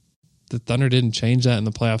 The Thunder didn't change that in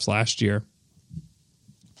the playoffs last year.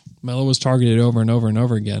 Melo was targeted over and over and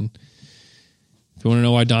over again. If you want to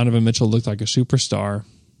know why Donovan Mitchell looked like a superstar,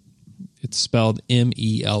 it's spelled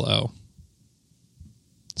M-E-L-O.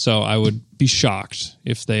 So I would be shocked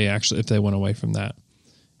if they went away from that.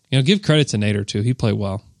 Give credit to Nader too. He played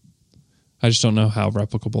well. I just don't know how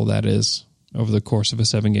replicable that is over the course of a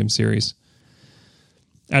 7-game series.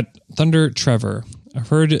 At Thunder Trevor, I've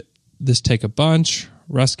heard this take a bunch.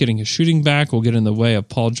 Russ getting his shooting back will get in the way of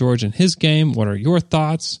Paul George in his game. What are your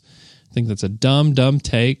thoughts? I think that's a dumb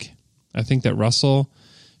take. I think that Russell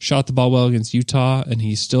shot the ball well against Utah, and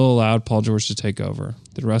he still allowed Paul George to take over.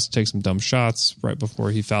 Did Russ take some dumb shots right before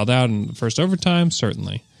he fouled out in the first overtime?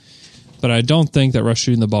 Certainly. But I don't think that Russ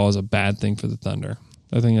shooting the ball is a bad thing for the Thunder.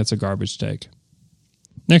 I think that's a garbage take.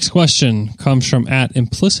 Next question comes from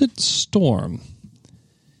 @ImplicitStorm.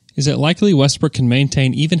 Is it likely Westbrook can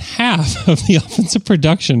maintain even half of the offensive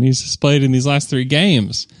production he's displayed in these last 3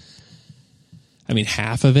 games? I mean,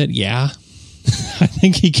 half of it, yeah. I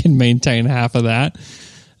think he can maintain half of that.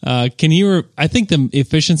 I think the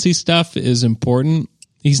efficiency stuff is important.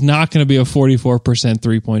 He's not going to be a 44%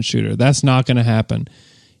 three-point shooter. That's not going to happen.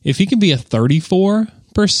 If he can be a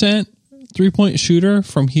 34% three-point shooter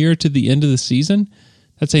from here to the end of the season,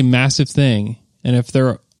 that's a massive thing. And if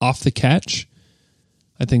they're off the catch,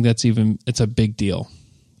 I think it's a big deal,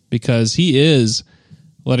 because he is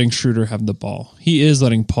letting Schroeder have the ball. He is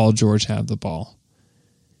letting Paul George have the ball.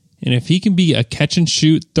 And if he can be a catch and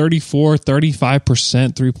shoot 34,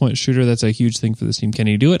 35% three-point shooter, that's a huge thing for this team. Can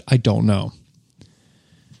he do it? I don't know.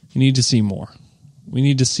 We need to see more. We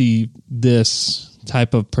need to see this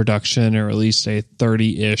type of production, or at least a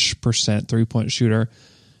 30-ish% three-point shooter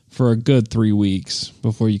for a good 3 weeks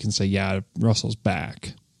before you can say, yeah, Russell's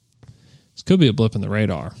back. This could be a blip in the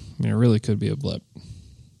radar. I mean, it really could be a blip.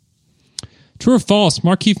 True or false,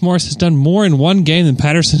 Markieff Morris has done more in one game than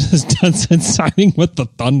Patterson has done since signing with the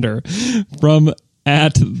Thunder. From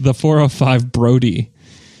 @the405 Brody.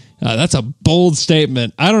 That's a bold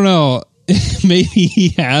statement. I don't know. Maybe he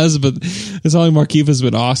has, but it's only Markieff has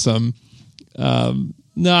been awesome.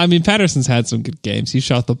 No, I mean, Patterson's had some good games. He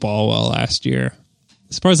shot the ball well last year.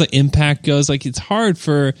 As far as like impact goes, like it's hard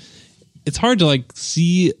for it's hard to like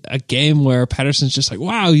see a game where Patterson's just like,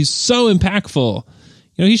 wow, he's so impactful.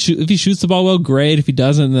 You know, if he shoots the ball well, great. If he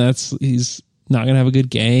doesn't, he's not going to have a good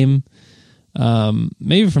game.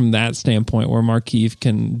 Maybe from that standpoint where Markieff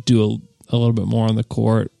can do a little bit more on the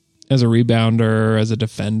court as a rebounder, as a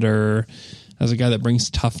defender, as a guy that brings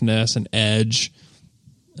toughness and edge.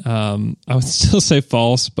 I would still say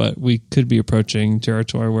false, but we could be approaching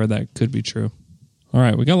territory where that could be true. All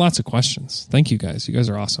right, we got lots of questions. Thank you guys. You guys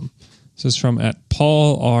are awesome. This is from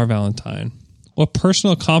 @Paul R. Valentine. What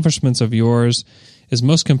personal accomplishments of yours is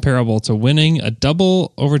most comparable to winning a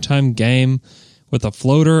double overtime game with a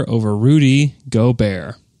floater over Rudy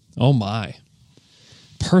Gobert? Oh my.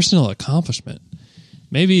 Personal accomplishment.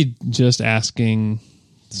 Maybe just asking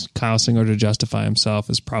Kyle Singer to justify himself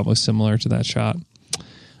is probably similar to that shot.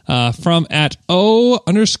 From @O_God.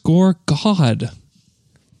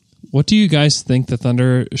 What do you guys think the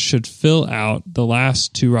Thunder should fill out the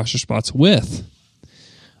last two roster spots with?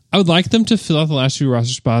 I would like them to fill out the last two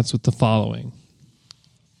roster spots with the following.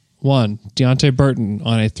 1, Deonte Burton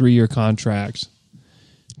on a 3-year contract.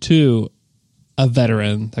 2, a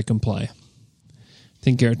veteran that can play. I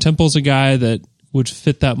think Garrett Temple's a guy that would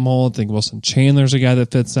fit that mold. I think Wilson Chandler's a guy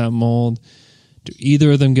that fits that mold. Do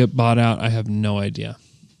either of them get bought out? I have no idea.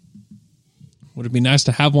 Would it be nice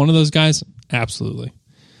to have one of those guys? Absolutely.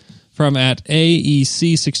 From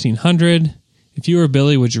 @AEC1600, if you were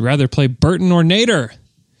Billy, would you rather play Burton or Nader? I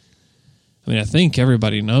mean, I think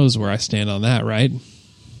everybody knows where I stand on that, right?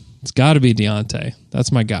 It's got to be Deonte.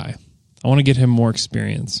 That's my guy. I want to get him more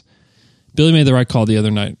experience. Billy made the right call the other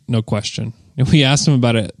night, no question. And we asked him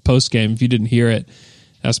about it post-game. If you didn't hear it,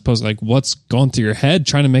 I suppose, like, what's going through your head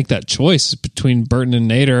trying to make that choice between Burton and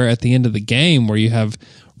Nader at the end of the game where you have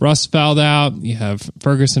Russ fouled out, you have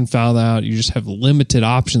Ferguson fouled out, you just have limited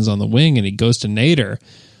options on the wing, and he goes to Nader.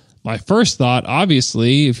 My first thought,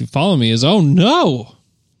 obviously, if you follow me, is, oh no,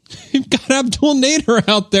 you've got Abdul Nader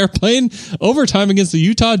out there playing overtime against the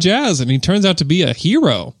Utah Jazz, and he turns out to be a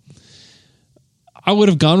hero. I would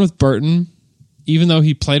have gone with Burton, even though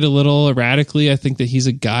he played a little erratically. I think that he's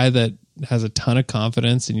a guy that has a ton of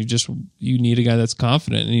confidence, and you need a guy that's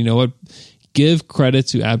confident. And you know what? Give credit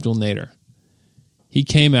to Abdul Nader. He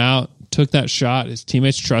came out, took that shot. His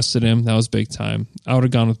teammates trusted him. That was big time. I would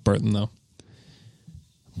have gone with Burton, though.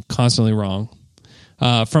 Constantly wrong.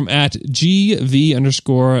 From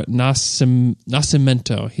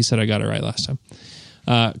 @GV_Nascimento. He said I got it right last time.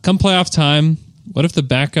 Come playoff time, what if the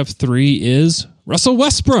backup 3 is Russell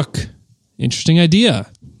Westbrook? Interesting idea.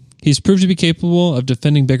 He's proved to be capable of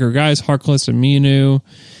defending bigger guys, Harkless and Aminu,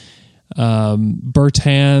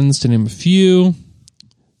 Bertans, to name a few.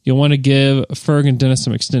 You'll want to give Ferg and Dennis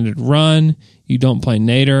some extended run. You don't play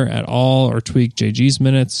Nader at all or tweak JG's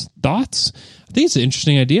minutes. Thoughts? I think it's an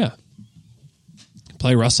interesting idea.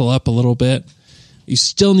 Play Russell up a little bit. You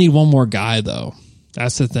still need one more guy, though.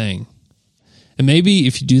 That's the thing. And maybe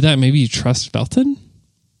if you do that, maybe you trust Felton?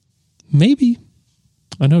 Maybe.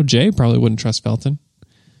 I know Jay probably wouldn't trust Felton.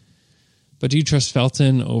 But do you trust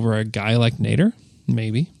Felton over a guy like Nader?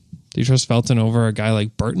 Maybe. Do you trust Felton over a guy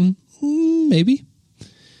like Burton? Maybe.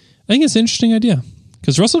 I think it's an interesting idea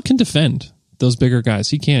because Russell can defend those bigger guys.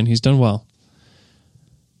 He can. He's done well.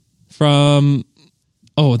 This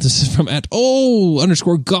is from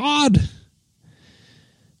 @_God.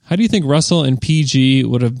 How do you think Russell and PG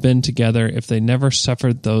would have been together if they never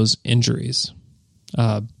suffered those injuries?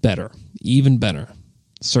 Better. Even better.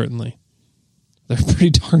 Certainly. They're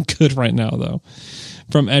pretty darn good right now, though.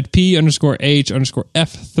 From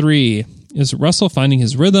 @P_H_F3. Is Russell finding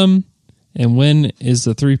his rhythm? And when is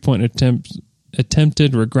the 3-point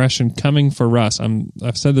attempted regression coming for Russ?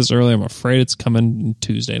 I've said this earlier. I'm afraid it's coming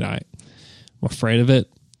Tuesday night. I'm afraid of it.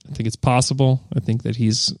 I think it's possible. I think that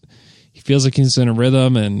he feels like he's in a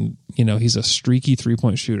rhythm, and he's a streaky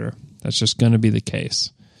 3-point shooter. That's just going to be the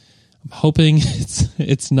case. I'm hoping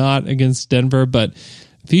it's not against Denver, but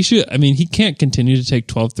if he should, he can't continue to take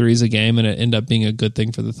 12 threes a game and it end up being a good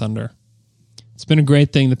thing for the Thunder. It's been a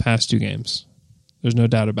great thing the past 2 games. There's no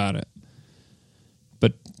doubt about it.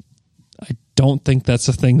 But I don't think that's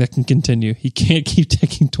a thing that can continue. He can't keep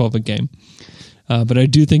taking 12 a game. But I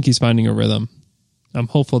do think he's finding a rhythm. I'm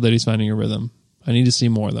hopeful that he's finding a rhythm. I need to see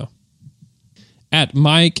more, though.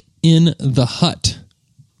 @MikeInTheHut.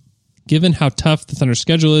 Given how tough the Thunder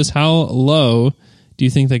schedule is, how low do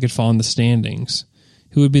you think they could fall in the standings?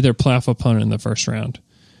 Who would be their playoff opponent in the first round?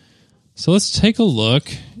 So let's take a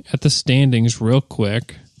look at the standings real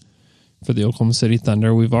quick for the Oklahoma City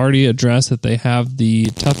Thunder. We've already addressed that they have the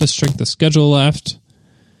toughest strength of schedule left.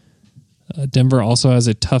 Denver also has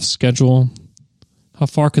a tough schedule. How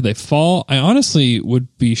far could they fall? I honestly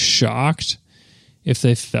would be shocked if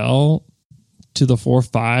they fell to the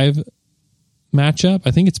 4-5 matchup.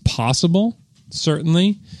 I think it's possible,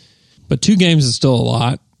 certainly. But 2 games is still a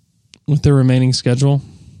lot with their remaining schedule.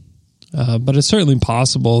 But it's certainly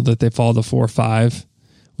possible that they fall to 4-5,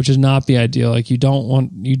 which is not the ideal. Like you don't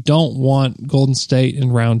want Golden State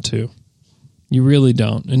in round 2. You really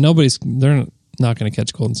don't. And they're not going to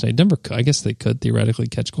catch Golden State. Denver, I guess they could theoretically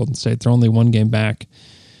catch Golden State. They're only 1 game back.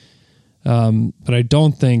 But I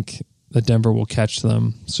don't think that Denver will catch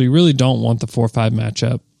them. So you really don't want the 4-5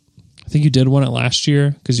 matchup. I think you did want it last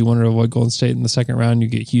year because you wanted to avoid Golden State in the second round. You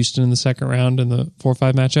get Houston in the second round in the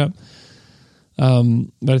 4-5 matchup.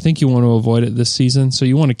 But I think you want to avoid it this season. So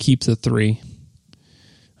you want to keep the 3.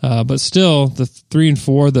 But still, the 3 and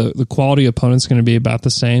 4, the quality opponent's going to be about the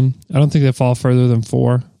same. I don't think they fall further than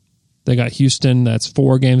 4. They got Houston, that's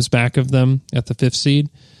 4 games back of them at the 5th seed.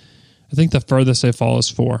 I think the furthest they fall is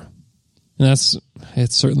 4. And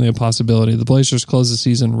it's certainly a possibility. The Blazers closed the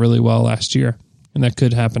season really well last year, and that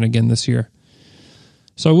could happen again this year.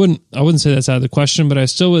 So I wouldn't say that's out of the question, but I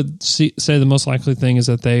still would say the most likely thing is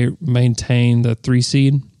that they maintain the 3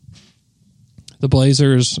 seed. The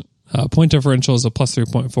Blazers point differential is a plus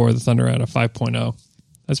 3.4. The Thunder at a 5.0.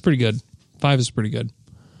 That's pretty good. 5 is pretty good.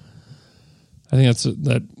 I think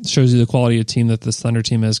that shows you the quality of team that this Thunder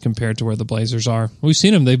team is compared to where the Blazers are. We've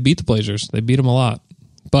seen them; they beat the Blazers. They beat them a lot,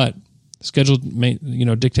 but the schedule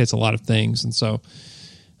dictates a lot of things, and so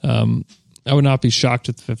I would not be shocked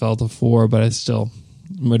if it fell to 4, but I still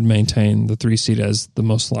would maintain the 3 seed as the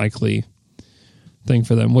most likely thing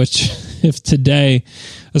for them. Which, if today,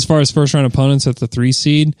 as far as first round opponents at the 3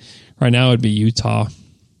 seed, right now it would be Utah.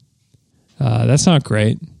 That's not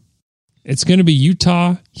great. It's going to be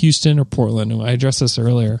Utah, Houston, or Portland. I addressed this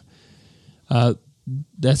earlier.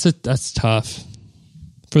 That's tough.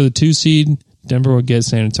 For the 2 seed, Denver would get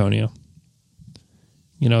San Antonio.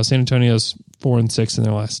 San Antonio's 4-6 in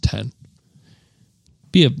their last 10.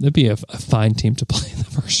 It'd be a fine team to play in the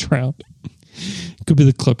first round. It could be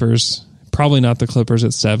the Clippers. Probably not the Clippers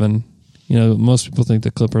at 7. Most people think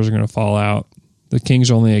the Clippers are going to fall out. The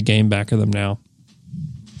Kings are only a game back of them now.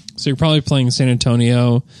 So you're probably playing San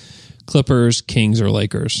Antonio, Clippers, Kings, or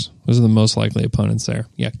Lakers. Those are the most likely opponents there.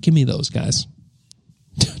 Yeah, give me those guys.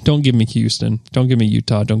 Don't give me Houston. Don't give me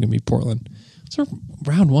Utah. Don't give me Portland. Those are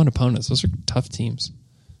round 1 opponents. Those are tough teams.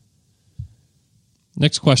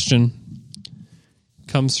 Next question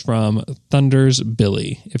comes from Thunder's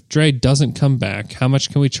Billy. If Dre doesn't come back, how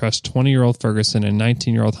much can we trust 20-year-old Ferguson and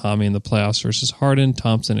 19-year-old Hami in the playoffs versus Harden,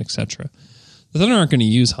 Thompson, etc.? The Thunder aren't going to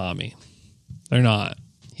use Hami. They're not.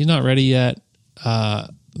 He's not ready yet. They're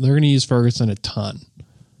going to use Ferguson a ton.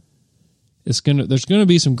 There's going to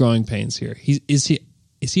be some growing pains here. Is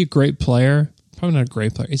he a great player? Probably not a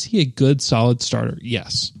great player. Is he a good, solid starter?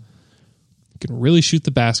 Yes. He can really shoot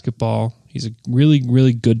the basketball. He's a really,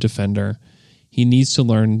 really good defender. He needs to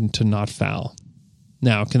learn to not foul.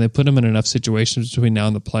 Now, can they put him in enough situations between now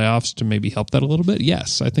and the playoffs to maybe help that a little bit?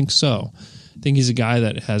 Yes, I think so. I think he's a guy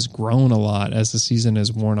that has grown a lot as the season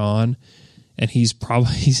has worn on, and he's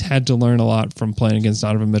had to learn a lot from playing against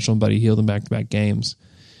Donovan Mitchell and Buddy Hield in back-to-back games.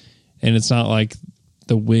 And it's not like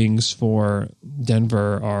the wings for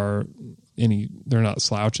Denver they're not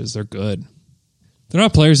slouches. They're good. They're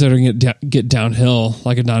not players that are going to get downhill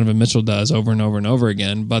like a Donovan Mitchell does over and over and over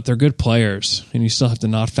again, but they're good players, and you still have to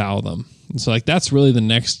not foul them. And so that's really the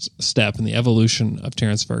next step in the evolution of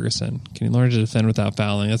Terrence Ferguson. Can he learn to defend without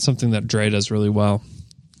fouling? That's something that Dre does really well.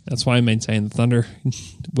 That's why I maintain the Thunder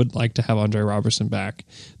would like to have Andre Robertson back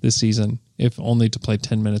this season, if only to play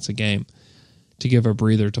 10 minutes a game, to give a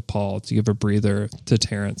breather to Paul, to give a breather to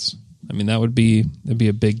Terrence. I mean, that'd be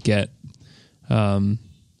a big get.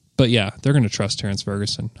 But yeah, they're going to trust Terrence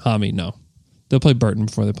Ferguson. Hami, no. They'll play Burton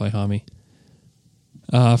before they play Hami.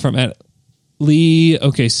 From at Lee,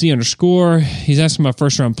 OKC_. He's asking about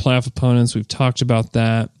first round playoff opponents. We've talked about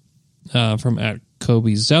that. From at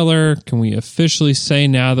Kobe Zeller, can we officially say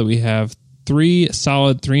now that we have 3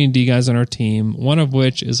 solid 3-and-D guys on our team, one of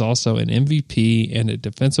which is also an MVP and a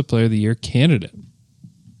Defensive Player of the Year candidate?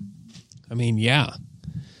 I mean, yeah.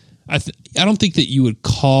 I don't think that you would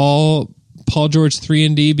call Paul George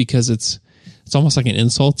 3-and-D because it's almost like an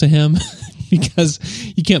insult to him because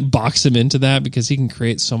you can't box him into that because he can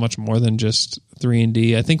create so much more than just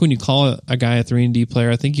 3-and-D. I think when you call a guy a 3-and-D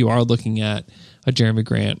player, I think you are looking at a Jeremy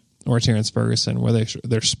Grant or Terrence Ferguson where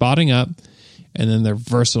they're spotting up and then they're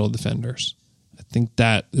versatile defenders. I think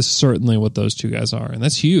that is certainly what those 2 guys are, and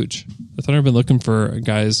that's huge. The Thunder have been looking for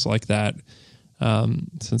guys like that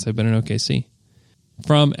since they've been in OKC.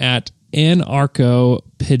 From at Anarcho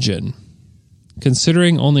Pigeon.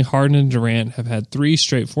 Considering only Harden and Durant have had 3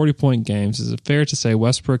 straight 40-point games, is it fair to say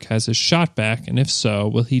Westbrook has his shot back? And if so,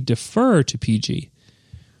 will he defer to PG?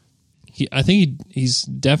 I think he's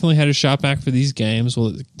definitely had his shot back for these games.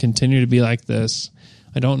 Will it continue to be like this?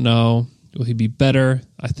 I don't know. Will he be better?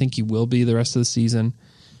 I think he will be the rest of the season.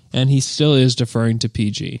 And he still is deferring to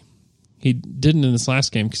PG. He didn't in this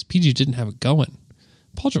last game because PG didn't have it going.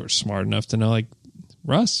 Paul George is smart enough to know, like,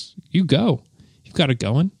 Russ, you go. You've got it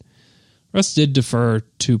going. Russ did defer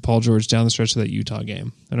to Paul George down the stretch of that Utah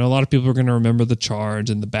game. I know a lot of people are going to remember the charge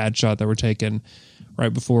and the bad shot that were taken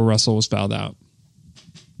right before Russell was fouled out.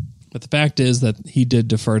 But the fact is that he did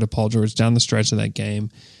defer to Paul George down the stretch of that game,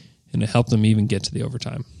 and it helped them even get to the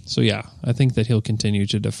overtime. So yeah, I think that he'll continue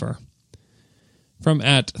to defer. From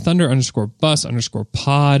at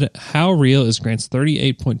Thunder_Bus_pod, how real is Grant's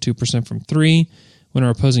 38.2% from 3 when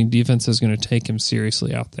our opposing defense is going to take him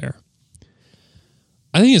seriously out there?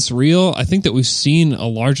 I think it's real. I think that we've seen a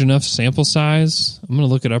large enough sample size. I'm going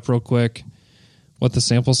to look it up real quick, what the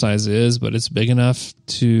sample size is, but it's big enough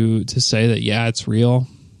to say that, yeah, it's real.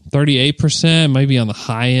 38% might be on the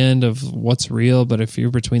high end of what's real, but if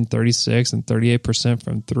you're between 36 and 38%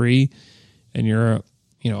 from 3 and you're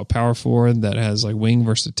a power forward that has like wing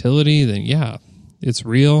versatility, then yeah, it's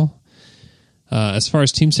real. As far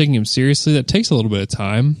as teams taking him seriously, that takes a little bit of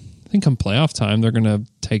time. I think come playoff time, they're going to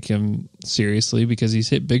take him seriously because he's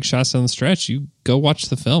hit big shots down the stretch. You go watch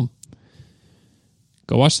the film.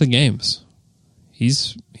 Go watch the games.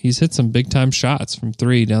 He's hit some big time shots from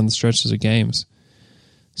 3 down the stretches of games.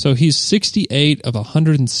 So he's 68 of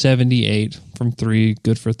 178 from 3,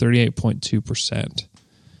 good for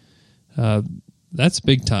 38.2%. That's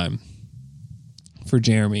big time for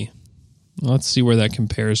Jeremy. Let's see where that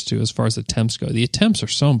compares to as far as attempts go. The attempts are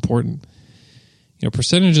so important.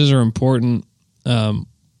 Percentages are important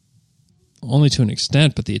only to an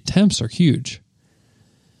extent, but the attempts are huge.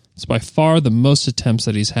 It's by far the most attempts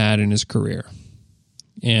that he's had in his career.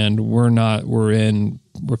 And we're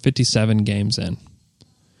 57 games in.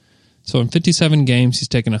 So in 57 games, he's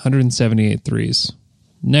taken 178 threes.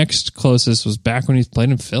 Next closest was back when he played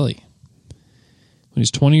in Philly. When he's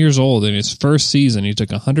 20 years old, in his first season, he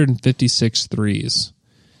took 156 threes.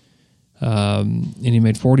 And he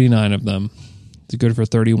made 49 of them. It's good for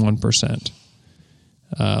 31%.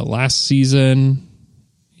 Last season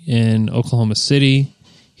in Oklahoma City,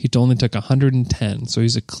 he only took 110. So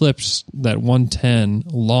he's eclipsed that 110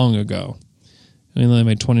 long ago. And he only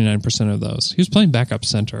made 29% of those. He was playing backup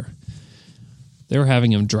center. They were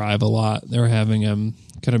having him drive a lot. They were having him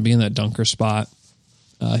kind of be in that dunker spot.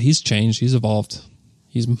 He's changed. He's evolved.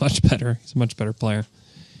 He's much better. He's a much better player.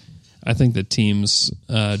 I think that teams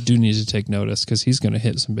do need to take notice because he's going to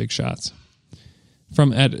hit some big shots.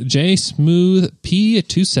 From at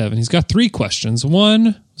JSmoothP27, he's got 3 questions.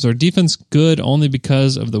 1, was our defense good only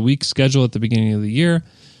because of the weak schedule at the beginning of the year?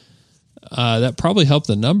 That probably helped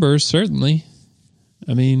the numbers, certainly.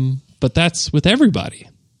 I mean, but that's with everybody.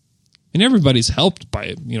 And everybody's helped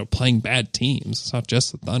by, playing bad teams. It's not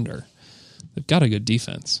just the Thunder. They've got a good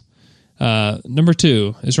defense. Number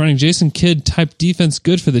 2, is running Jason Kidd type defense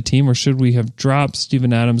good for the team, or should we have dropped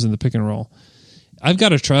Steven Adams in the pick and roll? I've got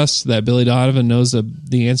to trust that Billy Donovan knows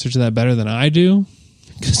the answer to that better than I do.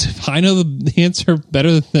 Because if I know the answer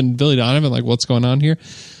better than Billy Donovan, like what's going on here,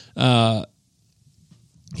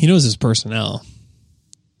 he knows his personnel.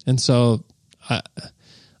 And so I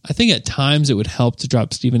think at times it would help to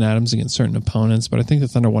drop Steven Adams against certain opponents, but I think the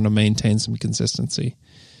Thunder want to maintain some consistency.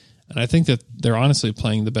 And I think that they're honestly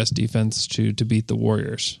playing the best defense to beat the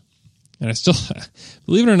Warriors. And I still,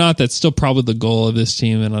 believe it or not, that's still probably the goal of this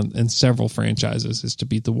team and several franchises is to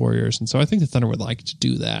beat the Warriors. And so I think the Thunder would like to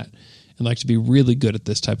do that and like to be really good at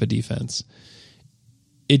this type of defense.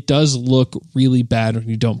 It does look really bad when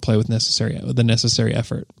you don't play with the necessary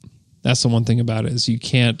effort. That's the one thing about it is you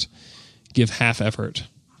can't give half effort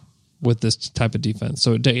with this type of defense.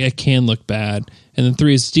 So it can look bad. And then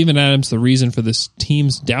 3 is Steven Adams, the reason for this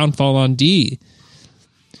team's downfall on D.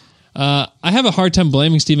 I have a hard time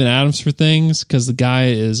blaming Steven Adams for things because the guy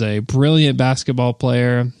is a brilliant basketball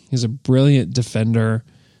player. He's a brilliant defender.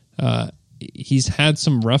 He's had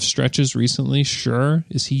some rough stretches recently. Sure.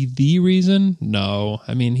 Is he the reason? No.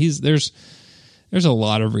 I mean, there's a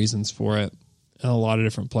lot of reasons for it and a lot of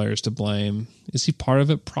different players to blame. Is he part of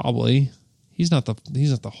it? Probably. He's not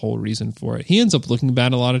the whole reason for it. He ends up looking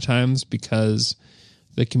bad a lot of times because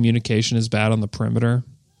the communication is bad on the perimeter.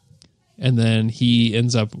 And then he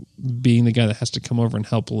ends up being the guy that has to come over and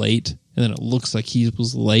help late. And then it looks like he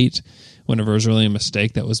was late whenever it was really a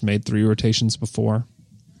mistake that was made 3 rotations before.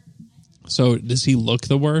 So does he look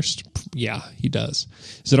the worst? Yeah, he does.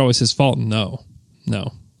 Is it always his fault? No.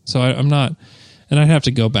 So I'm not And I'd have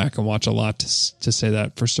to go back and watch a lot to say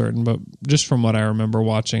that for certain. But just from what I remember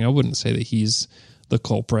watching, I wouldn't say that he's the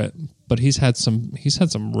culprit. But he's had some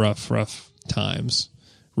rough times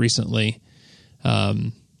recently.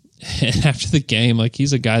 And after the game, like,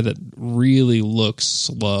 he's a guy that really looks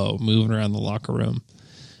slow moving around the locker room.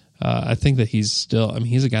 I think that he's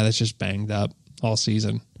a guy that's just banged up all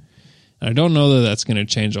season. And I don't know that that's going to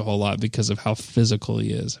change a whole lot because of how physical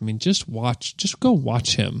he is. I mean, just go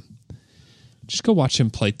watch him. Just go watch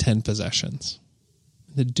him play 10 possessions.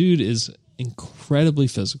 The dude is incredibly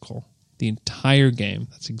physical the entire game.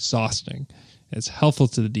 That's exhausting. It's helpful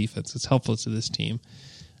to the defense. It's helpful to this team.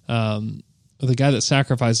 The guy that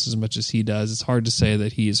sacrifices as much as he does, it's hard to say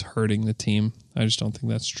that he is hurting the team. I just don't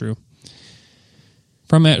think that's true.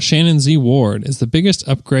 From at Shannon Z. Ward, is the biggest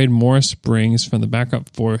upgrade Morris brings from the backup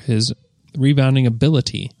for his rebounding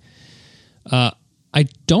ability? I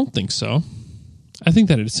don't think so. I think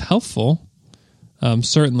that it's helpful.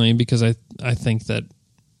 Certainly, because I think that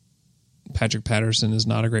Patrick Patterson is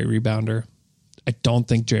not a great rebounder. I don't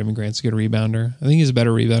think Jeremy Grant's a good rebounder. I think he's a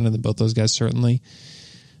better rebounder than both those guys, certainly.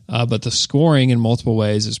 But the scoring in multiple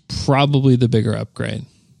ways is probably the bigger upgrade.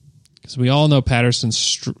 Because we all know Patterson,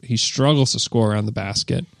 he struggles to score around the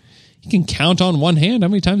basket. He can count on one hand how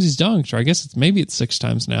many times he's dunked. Or I guess it's 6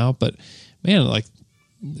 times now. But, man,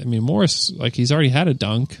 Morris, he's already had a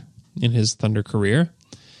dunk in his Thunder career.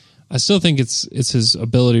 I still think it's his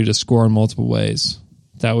ability to score in multiple ways.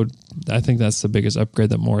 I think that's the biggest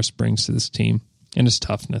upgrade that Morris brings to this team, and his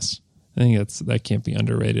toughness. I think that can't be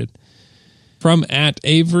underrated. From at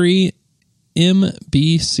Avery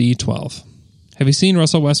MBC12. Have you seen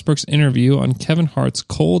Russell Westbrook's interview on Kevin Hart's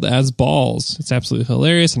Cold as Balls? It's absolutely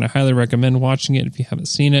hilarious, and I highly recommend watching it if you haven't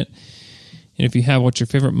seen it. And if you have, what's your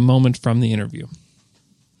favorite moment from the interview?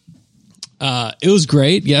 It was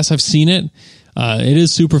great. Yes, I've seen it. It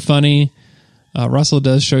is super funny. Russell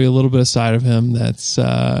does show you a little bit of side of him that's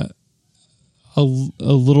a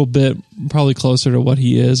little bit probably closer to what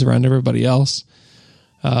he is around everybody else.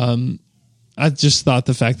 I just thought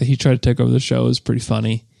the fact that he tried to take over the show is pretty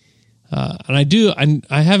funny. And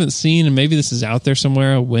I haven't seen, and maybe this is out there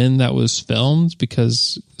somewhere, when that was filmed,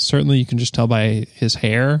 because certainly you can just tell by his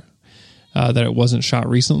hair that it wasn't shot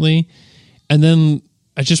recently. And then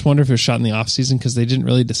I just wonder if it was shot in the offseason because they didn't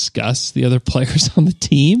really discuss the other players on the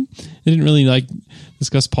team. They didn't really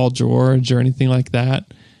discuss Paul George or anything like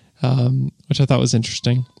that, which I thought was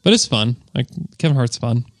interesting. But it's fun. Kevin Hart's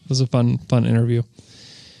fun. It was a fun interview.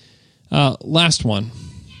 Last one.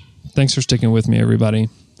 Thanks for sticking with me, everybody.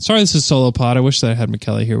 Sorry this is solo pod. I wish that I had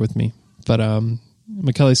McKelly here with me. But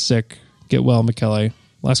McKelly's sick. Get well, McKelly.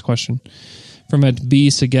 Last question. From at B.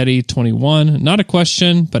 Sagetti 21. Not a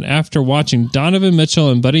question, but after watching Donovan Mitchell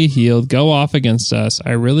and Buddy Hield go off against us,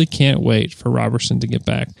 I really can't wait for Robertson to get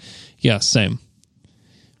back. Yeah, same.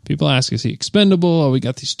 People ask, is he expendable? Oh, we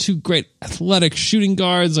got these 2 great athletic shooting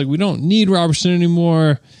guards. We don't need Robertson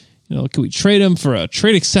anymore. Can we trade him for a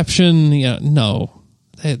trade exception? Yeah, no.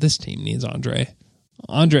 This team needs Andre,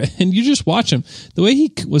 and you just watch him. The way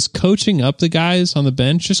he was coaching up the guys on the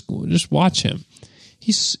bench, just watch him.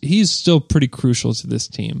 He's still pretty crucial to this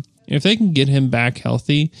team. And if they can get him back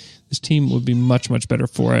healthy, this team would be much, much better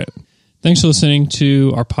for it. Thanks for listening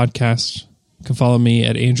to our podcast. You can follow me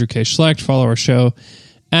at Andrew K. Schlecht. Follow our show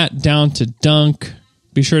at Down to Dunk.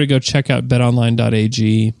 Be sure to go check out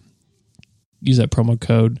betonline.ag. Use that promo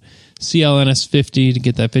code CLNS50 to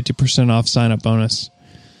get that 50% off sign-up bonus.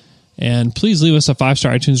 And please leave us a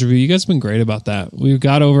 5-star iTunes review. You guys have been great about that. We've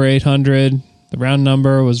got over 800. The round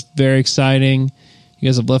number was very exciting. You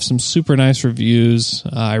guys have left some super nice reviews.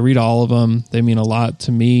 I read all of them. They mean a lot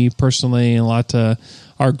to me personally and a lot to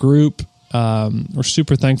our group. We're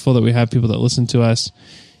super thankful that we have people that listen to us.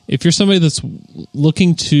 If you're somebody that's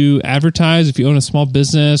looking to advertise, if you own a small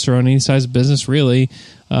business or own any size business, really,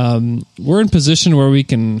 we're in position where we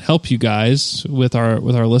can help you guys with our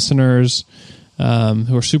listeners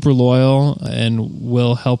who are super loyal and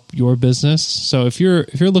will help your business. So if you're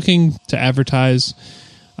looking to advertise,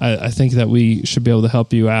 I think that we should be able to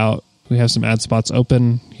help you out. We have some ad spots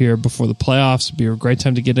open here before the playoffs. It'd be a great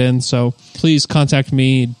time to get in. So please contact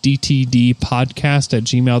me,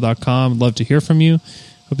 dtdpodcast@gmail.com. I'd love to hear from you.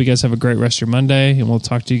 Hope you guys have a great rest of your Monday, and we'll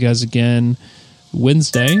talk to you guys again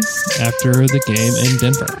Wednesday after the game in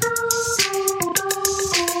Denver.